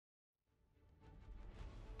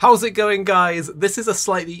How's it going, guys? This is a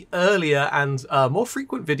slightly earlier and more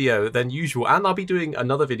frequent video than usual, and I'll be doing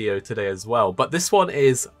another video today as well. But this one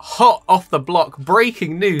is hot off the block,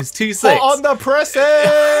 breaking news, 2.6. Hot on the presses!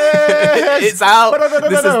 It's out.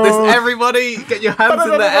 This everybody, get your hands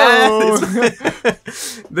in the air.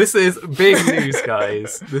 This is big news,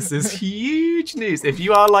 guys. This is huge news. If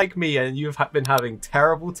you are like me and you've been having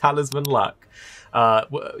terrible talisman luck,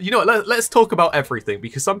 you know what? Let's talk about everything,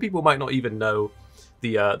 because some people might not even know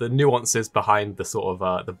the nuances behind the sort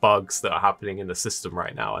of the bugs that are happening in the system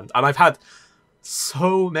right now. And I've had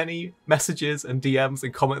so many messages and DMs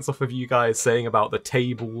and comments off of you guys saying about the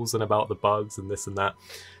tables and about the bugs and this and that.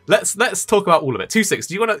 Let's talk about all of it. 2.6,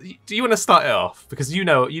 do you want to start it off, because you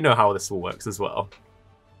know how this all works as well.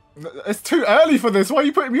 It's too early for this. Why are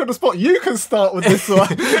you putting me on the spot? You can start with this one.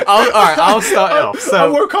 Alright, I'll start it off. So I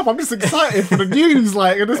woke up, I'm just excited for the news,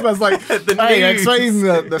 and this man's like, hey, explain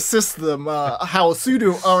the system, how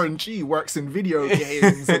pseudo RNG works in video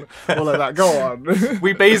games and all of that. Go on.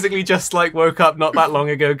 We basically just woke up not that long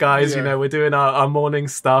ago, guys. Yeah. You know, we're doing our morning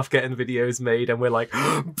stuff, getting videos made, and we're like,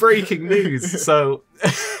 breaking news. So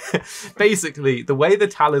basically, the way the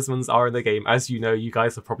talismans are in the game, as you know, you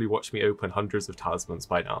guys have probably watched me open hundreds of talismans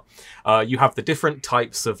by now. You have the different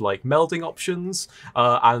types of melding options,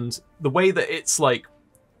 and the way that it's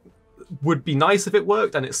would be nice if it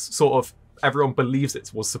worked, and it's sort of everyone believes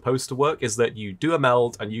it was supposed to work, is that you do a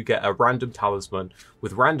meld and you get a random talisman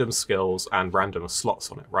with random skills and random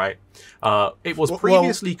slots on it, right? It was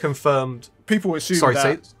previously confirmed. People assume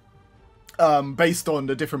that based on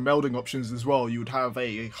the different melding options as well, you would have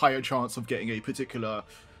a higher chance of getting a particular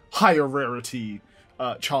higher rarity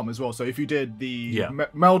charm as well. So if you did the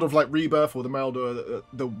meld of Rebirth, or the meld of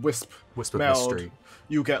the Whisper meld, Mystery,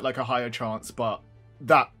 you get a higher chance. But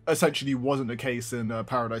that essentially wasn't the case, and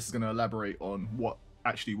Paradise is going to elaborate on what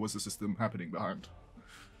actually was the system happening behind.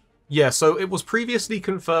 Yeah, so it was previously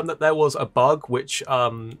confirmed that there was a bug which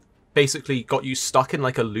basically got you stuck in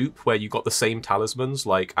a loop where you got the same talismans,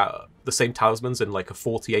 in a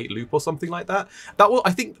 48 loop or something like that.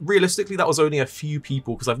 I think realistically that was only a few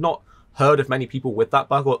people, because I've not heard of many people with that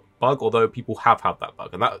bug, although people have had that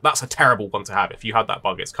bug, and that's a terrible one to have. If you had that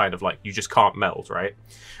bug, it's kind of you just can't meld, right?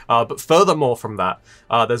 But furthermore from that,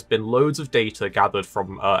 there's been loads of data gathered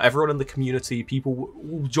from everyone in the community, people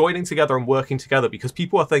joining together and working together, because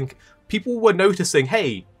people were noticing,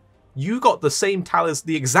 hey, you got the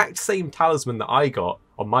exact same talisman that I got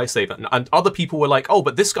on my save, and other people were like, oh,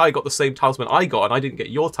 but this guy got the same talisman I got and I didn't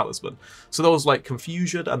get your talisman. So there was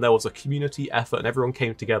confusion, and there was a community effort, and everyone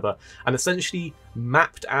came together and essentially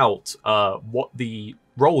mapped out what the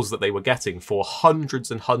roles that they were getting for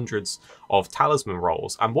hundreds and hundreds of talisman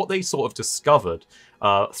roles. And what they sort of discovered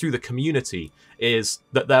through the community is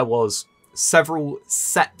that there was several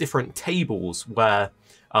set different tables where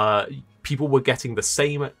people were getting the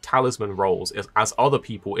same talisman rolls as other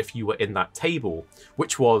people if you were in that table,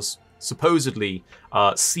 which was supposedly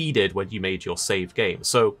seeded when you made your save game.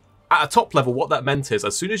 So at a top level, what that meant is,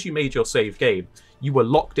 as soon as you made your save game, you were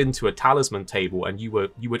locked into a talisman table, and you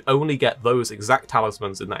would only get those exact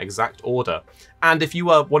talismans in that exact order. And if you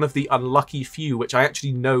were one of the unlucky few, which I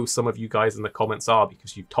actually know some of you guys in the comments are,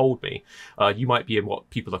 because you've told me, you might be in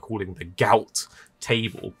what people are calling the gout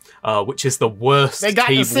table, which is the worst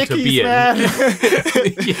table to be in.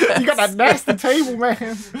 Yes. You got that nasty table,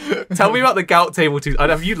 man. Tell me about the gout table too.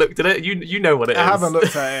 Have you looked at it? You know what it is. I haven't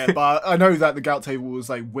looked at it, but I know that the gout table was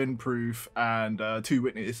windproof and 2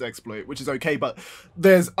 weakness exploit, which is okay. But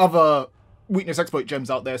there's other weakness exploit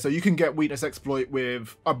gems out there, so you can get weakness exploit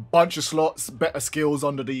with a bunch of slots, better skills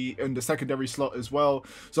in the secondary slot as well.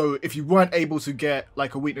 So if you weren't able to get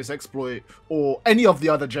a weakness exploit or any of the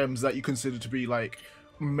other gems that you consider to be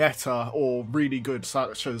meta or really good,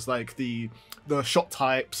 such as the shot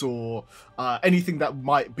types or anything that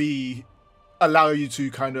might allow you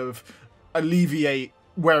to kind of alleviate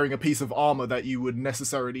wearing a piece of armor that you would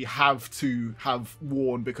necessarily have to have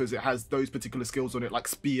worn because it has those particular skills on it, like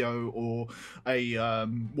Spio or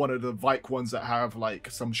one of the Vike ones that have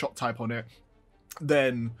some shot type on it,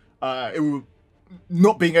 then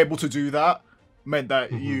not being able to do that meant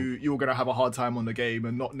that you were going to have a hard time on the game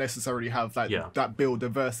and not necessarily have that build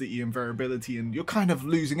diversity and variability, and you're kind of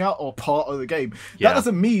losing out on part of the game. That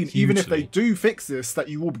doesn't mean even if they do fix this that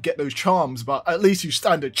you will get those charms, but at least you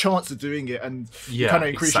stand a chance of doing it, and you kind of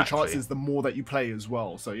increase your chances the more that you play as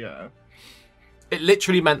well. So yeah, it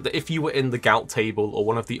literally meant that if you were in the gout table or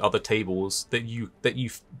one of the other tables, that you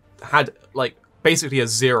had basically a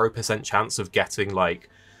 0% chance of getting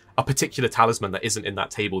a a particular talisman that isn't in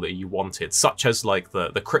that table that you wanted, such as like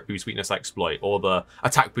the crit boost weakness exploit, or the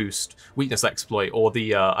attack boost weakness exploit, or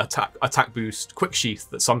the attack boost quick sheath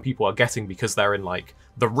that some people are getting because they're in like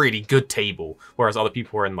the really good table, whereas other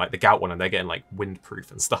people are in like the gout one and they're getting like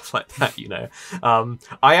windproof and stuff like that, you know.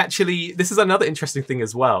 This is another interesting thing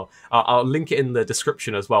as well. I'll link it in the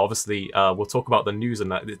description as well. Obviously, we'll talk about the news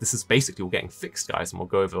and that. This is basically all getting fixed, guys, and we'll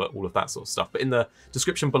go over all of that sort of stuff. But in the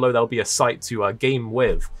description below, there'll be a site to game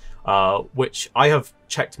with, which I have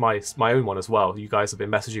checked my own one as well. You guys have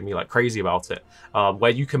been messaging me like crazy about it,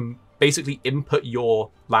 where you can basically input your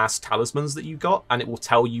last talismans that you got, and it will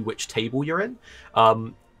tell you which table you're in.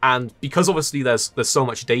 And because obviously there's so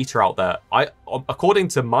much data out there, according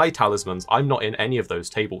to my talismans, I'm not in any of those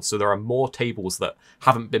tables. So there are more tables that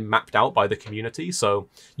haven't been mapped out by the community. So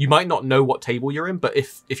you might not know what table you're in, but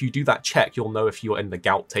if you do that check, you'll know if you're in the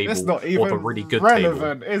gout table or the really good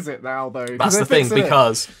relevant, table. Is it now though? That's the thing,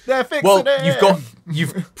 because they're fixing it.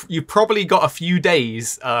 you've probably got a few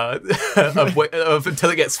days of until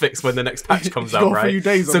it gets fixed when the next patch comes out, right? A few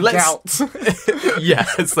days of gout. Yeah,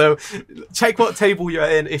 so check what table you're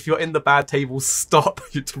in. If you're in the bad table, stop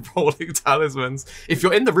rolling talismans. If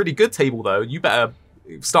you're in the really good table, though, you better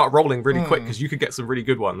start rolling really quick, because you could get some really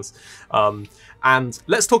good ones. And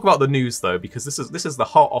let's talk about the news, though, because this is the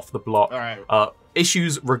hot off the block. All right.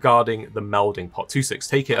 Issues regarding the melding pot. 26,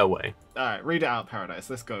 take it away. All right, read it out, Paradise.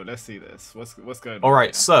 Let's go. Let's see this. What's going on? All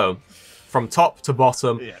right, so from top to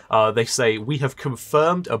bottom, yeah. they say, we have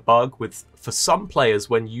confirmed a bug for some players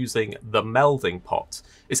when using the melding pot.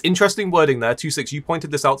 It's interesting wording there. 26, you pointed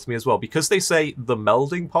this out to me as well, because they say the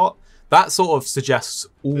melding pot. That sort of suggests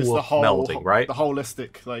all the whole, melding, right? The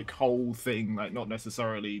holistic, like, whole thing, like, not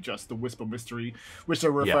necessarily just the Whisper Mystery, which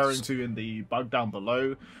they're referring to in the bug down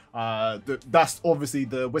below. That's obviously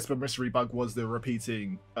the Whisper Mystery bug was the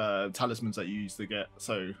repeating talismans that you used to get.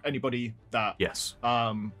 So anybody that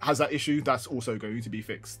has that issue, that's also going to be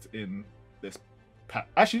fixed in this patch.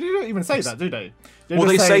 Actually, they don't even say that, do they?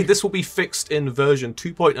 They say this will be fixed in version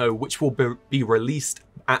 2.0, which will be released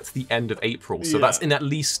at the end of April. So that's in at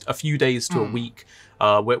least a few days to a week.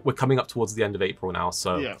 We're coming up towards the end of April now,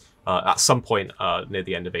 so at some point near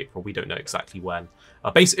the end of April, we don't know exactly when.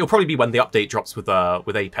 Basically, it'll probably be when the update drops with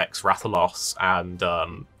Apex, Rathalos, and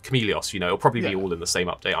Chameleos. You know, it'll probably be all in the same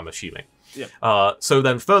update, I'm assuming. So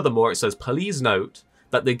then, furthermore, it says, please note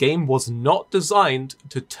that the game was not designed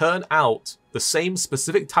to turn out the same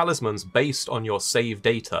specific talismans based on your save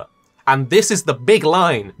data. And this is the big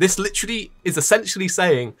line. This literally is essentially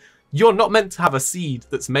saying you're not meant to have a seed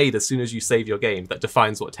that's made as soon as you save your game that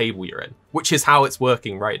defines what table you're in, which is how it's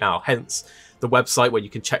working right now. Hence the website where you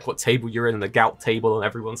can check what table you're in, the gout table, and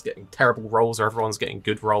everyone's getting terrible rolls or everyone's getting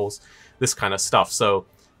good rolls, this kind of stuff. So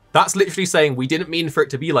that's literally saying we didn't mean for it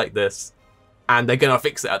to be like this, and they're going to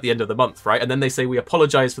fix it at the end of the month, right? And then they say, we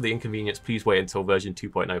apologize for the inconvenience. Please wait until version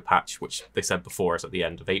 2.0 patch, which they said before is at the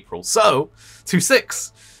end of April. So,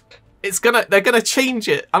 2.6, they're going to change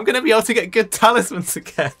it. I'm going to be able to get good talismans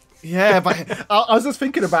again. Yeah, but I was just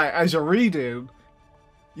thinking about it as you're reading.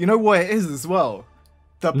 You know what it is as well?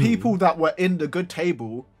 The people that were in the good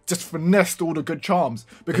table just finessed all the good charms.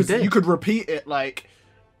 Because you could repeat it, like,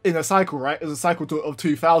 in a cycle, right? It's a cycle of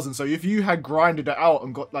 2,000. So if you had grinded it out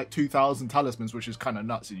and got like 2,000 talismans, which is kind of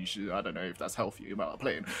nuts, and you should, I don't know if that's healthy about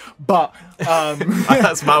playing, but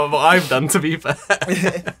that's about what I've done, to be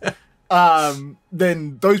fair.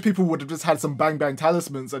 Then those people would have just had some bang bang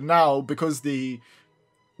talismans, and now because the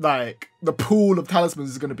pool of talismans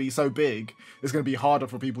is going to be so big, it's going to be harder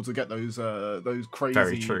for people to get those crazy.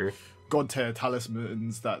 Very true. God tier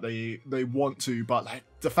talismans that they want to, but like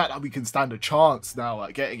the fact that we can stand a chance now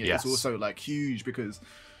at getting it is also like huge, because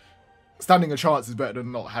standing a chance is better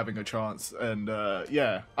than not having a chance. And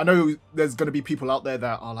yeah, I know there's going to be people out there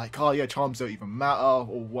that are like, oh yeah, charms don't even matter or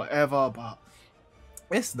whatever, but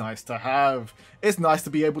it's nice to have. It's nice to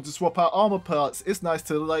be able to swap out armor parts. It's nice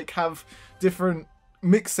to like have different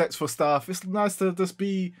mix sets for stuff. It's nice to just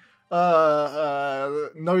be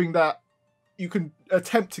knowing that you can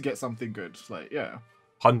attempt to get something good. Like, yeah.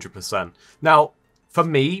 100%. Now, for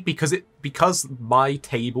me, because my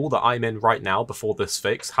table that I'm in right now before this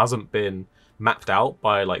fix hasn't been mapped out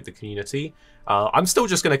by like the community, I'm still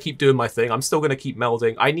just going to keep doing my thing. I'm still going to keep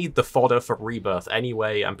melding. I need the fodder for Rebirth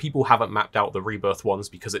anyway, and people haven't mapped out the Rebirth ones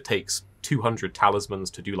because it takes 200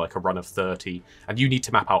 talismans to do like a run of 30, and you need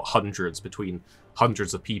to map out hundreds between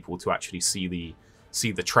hundreds of people to actually see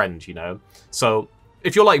the trend, you know? So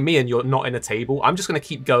if you're like me and you're not in a table, I'm just going to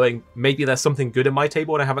keep going. Maybe there's something good in my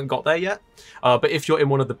table and I haven't got there yet. But if you're in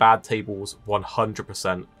one of the bad tables,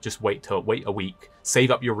 100% just wait a week,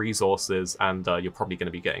 save up your resources, and you're probably going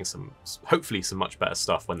to be getting hopefully some much better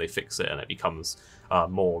stuff when they fix it and it becomes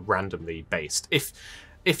more randomly based.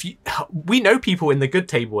 We know people in the good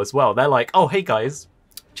table as well. They're like, oh, hey guys,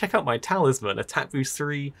 check out my talisman, attack boost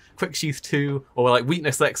 3, quick sheath 2, or like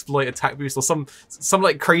weakness exploit, attack boost, or some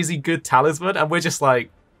like crazy good talisman, and we're just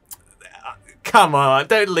like, come on,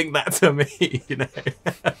 don't link that to me, you know.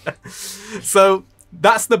 So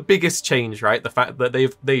that's the biggest change, right? The fact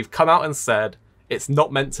that they've come out and said it's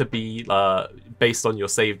not meant to be based on your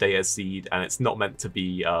save data seed, and it's not meant to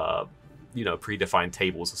be you know, predefined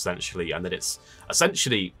tables essentially, and that it's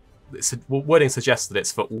essentially, wording suggests that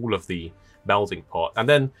it's for all of the melding pot. And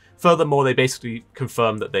then furthermore, they basically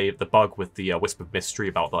confirmed that the bug with the Wisp of Mystery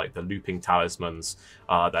about like the looping talismans,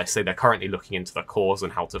 they say they're currently looking into the cause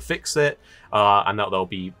and how to fix it, and that there'll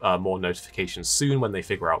be more notifications soon when they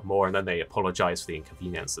figure out more. And then they apologize for the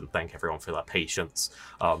inconvenience and thank everyone for their patience.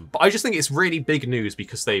 But I just think it's really big news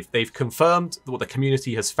because they've confirmed what the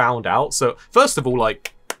community has found out. So first of all,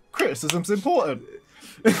 like, criticism's important.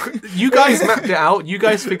 You guys mapped it out, you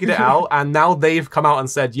guys figured it out, and now they've come out and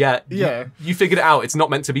said, yeah, you figured it out, it's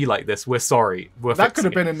not meant to be like this, we're sorry, that could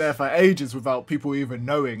have been in there for ages without people even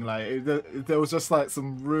knowing. Like, there was just like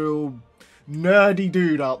some real nerdy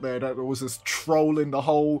dude out there that was just trolling the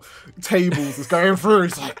whole tables, just going through.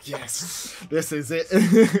 It's like, yes, this is it.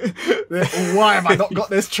 Why have I not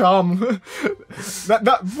got this charm?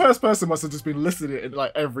 that first person must have just been listing it in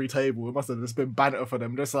like every table. It must have just been banter for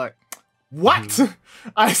them. Just like, what?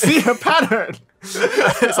 I see a pattern.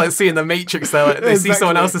 It's like seeing the Matrix. They see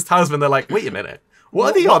someone else's talisman. They're like, wait a minute.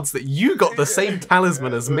 What are the odds that you got the same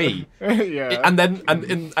talisman as me? Yeah. And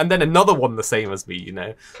then another one the same as me, you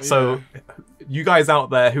know? So you guys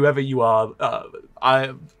out there, whoever you are,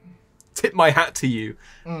 I tip my hat to you.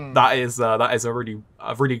 That is a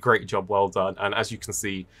really great job, well done. And as you can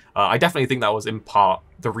see, I definitely think that was in part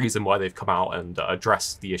the reason why they've come out and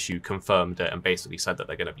addressed the issue, confirmed it, and basically said that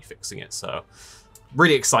they're going to be fixing it. So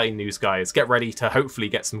really exciting news, guys. Get ready to hopefully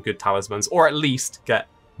get some good talismans, or at least get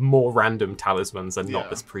more random talismans and not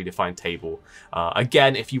this predefined table.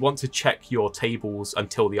 Again, if you want to check your tables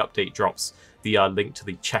until the update drops, the link to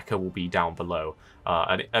the checker will be down below.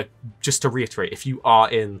 And just to reiterate, if you are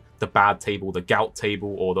in the bad table, the gout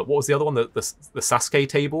table, or what was the other one, the Sasuke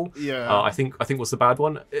table? I think was the bad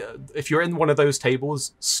one. If you're in one of those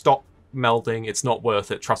tables, stop melding. It's not worth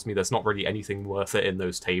it. Trust me, there's not really anything worth it in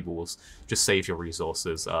those tables. Just save your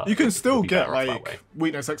resources. You can still get like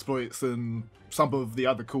weakness exploits and some of the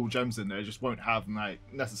other cool gems in there, just won't have like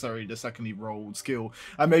necessarily the secondly rolled skill.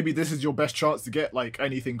 And maybe this is your best chance to get like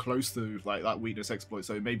anything close to like that weakness exploit.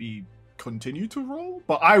 So maybe continue to roll,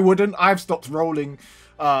 but I wouldn't. I've stopped rolling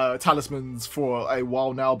talismans for a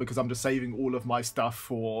while now because I'm just saving all of my stuff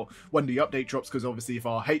for when the update drops, because obviously if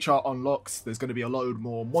our HR unlocks, there's going to be a load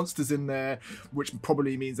more monsters in there, which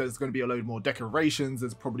probably means there's going to be a load more decorations.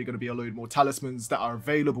 There's probably going to be a load more talismans that are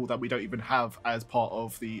available that we don't even have as part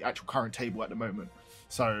of the actual current table at the moment.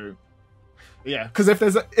 So yeah, because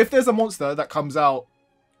if there's a monster that comes out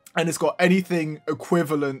and it's got anything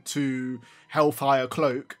equivalent to Hellfire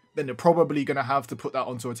Cloak, then they're probably going to have to put that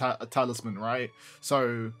onto a talisman, right?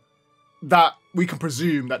 So that we can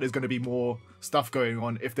presume that there's going to be more stuff going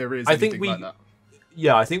on if there is anything like that.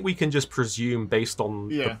 Yeah, I think we can just presume based on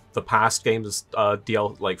the past games,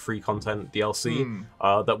 like free content DLC,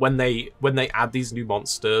 that when they add these new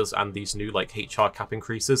monsters and these new like HR cap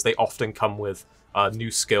increases, they often come with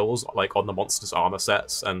new skills like on the monsters' armor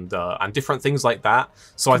sets and different things like that.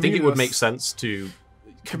 So I think it would make sense to.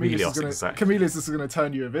 Chameleon's just gonna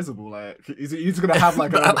turn you invisible. Like he's gonna have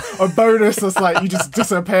like a bonus that's like you just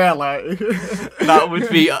disappear. Like that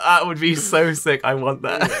would be so sick. I want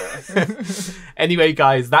that. Yeah. Anyway,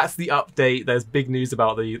 guys, that's the update. There's big news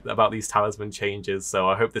about these talisman changes. So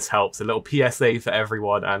I hope this helps. A little PSA for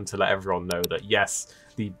everyone and to let everyone know that yes,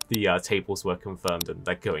 the tables were confirmed and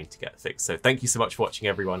they're going to get fixed. So thank you so much for watching,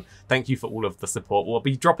 everyone. Thank you for all of the support. We'll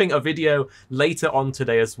be dropping a video later on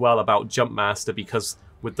today as well about Jumpmaster, because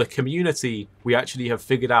with the community, we actually have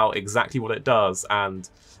figured out exactly what it does. And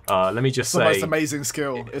let me just say, it's the most amazing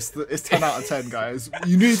skill. It's 10 out of 10, guys.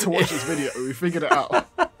 You need to watch this video. We figured it out.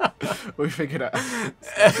 We figured it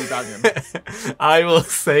out. I will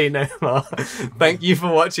say no more. Thank you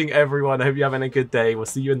for watching, everyone. I hope you're having a good day. We'll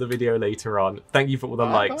see you in the video later on. Thank you for all the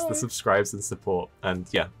likes, the subscribes, and support. And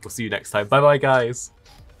yeah, we'll see you next time. Bye bye, guys.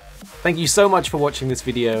 Thank you so much for watching this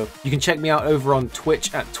video. You can check me out over on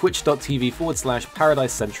Twitch at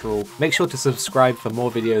twitch.tv/Paradise Central. Make sure to subscribe for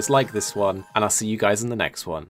more videos like this one, and I'll see you guys in the next one.